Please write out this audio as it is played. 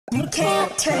You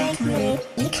can't take me,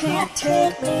 you can't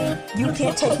take me, you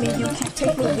can't take me, you can't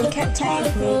take me, you can't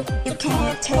take me, you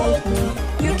can't take me,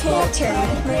 you can't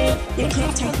take me, you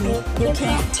can't take me, you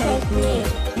can't take me,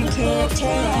 you can't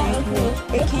take me,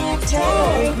 you can't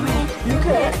take me, you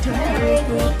can't take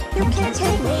me, you can't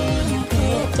take me, you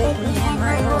can't take me and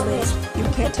my homies, you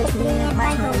can't take me and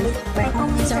my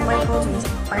homies are my homies,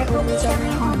 my homies are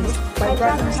my homies, my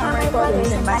brothers are my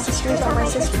brothers, and my sisters are my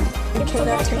sisters. You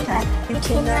cannot take that, you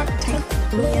cannot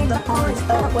take me and the homies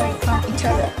away from each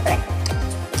other.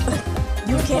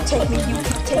 You can't take me, you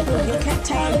can't take me, you can't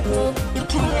take me, you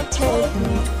can't take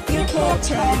me, you can't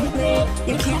take me,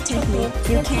 you can't take me,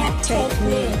 you can't take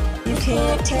me, you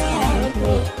can't take me,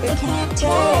 you can't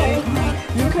take me,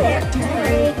 you can't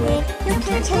take me, you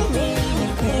can't take me,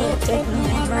 you can't take me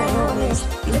and my homies,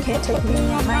 you can't take me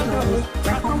and my homies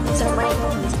are my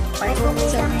homies, my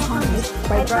homies are my homies,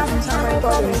 my brothers are my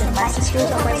brothers, and my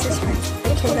sisters are my sisters.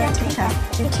 You cannot take that,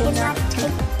 you cannot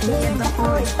take me and the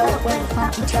homies away from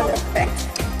each other.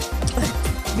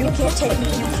 You can't take me,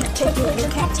 you can't take me, you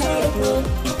can't take me,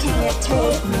 you can't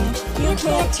take me, you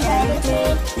can't take me,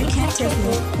 you can't take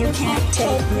me, you can't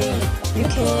take me, you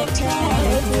can't take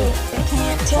me, you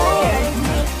can't take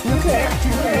me, you can't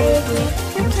take me,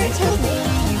 you can't take me,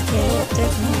 you can't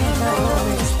take me and my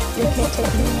homies, you can't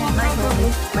take me and my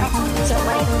homies are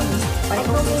my homies, my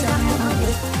homies are my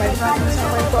homies, my brothers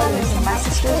are my brothers, and my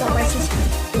sisters are my sisters.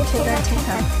 You cannot take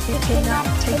that, you cannot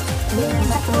take me and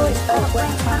my homies away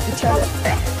from each other.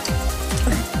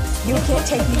 You can't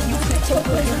take me, you can't take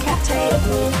me, you can't take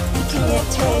me, you can't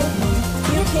take me,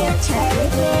 you can't take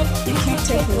me, you can't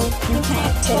take me, you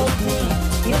can't take me,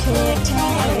 you can't take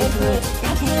me,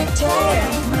 you can't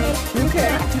take me, you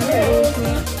can't take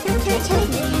me, you can't take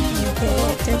me, you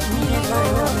can't take me and my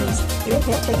homies, you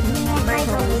can't take me and my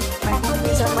homies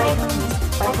are my homies,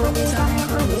 my homies are my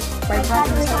homies, my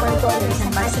brothers are my brothers,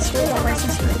 and my sisters are my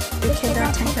sisters. You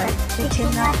cannot take that, you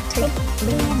cannot take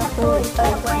me and my homies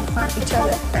away from each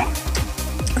other.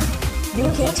 You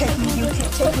can't take me, you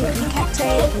can't take me, you can't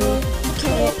take me, you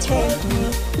can't take me,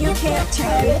 you can't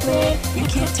take me, you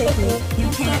can't take me, you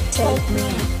can't take me,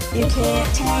 you can't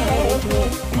take me,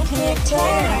 you can't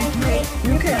take me,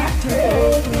 you can't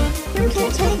take me, you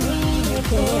can't take me, you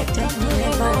can't take me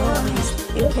and my homies,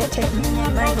 you can't take me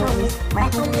and my homies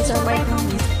are my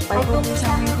homies, my homies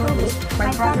are my homies,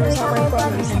 my brothers are my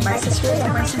brothers, and my sisters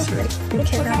are my sisters. You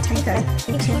cannot take that,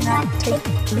 you cannot take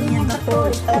me and the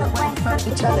boys away from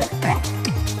each other.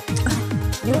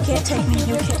 You can't take me,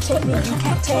 you can't take me, you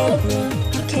can't take me,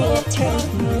 you can't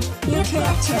take me, you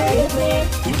can't take me,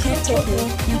 you can't take me,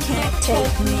 you can't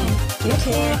take me, you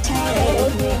can't take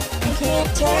me, you can't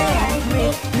take me,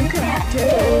 you can't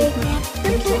take me,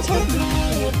 you can't take me,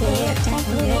 you can't take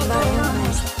me and my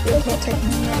homies, you can't take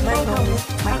me and my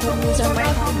homies are my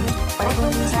homies, my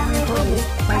homies are my homies,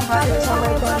 my brothers are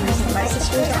my brothers, and my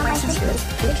sisters are my sisters.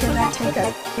 You cannot take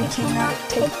us, you cannot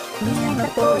take me and the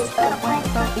boys away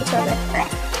from each other.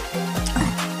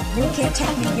 You can't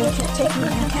take me, you can't take me,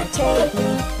 you can't take me,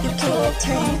 you can't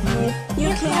take me,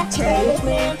 you can't take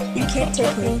me, you can't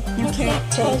take me, you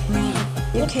can't take me,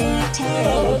 you can't take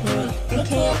me, you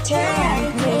can't take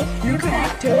me, you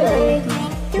can't take me,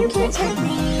 you can't take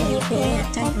me, you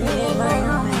can't take me and my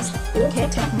homies, you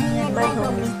can't take me and my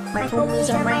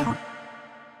homies are my homies.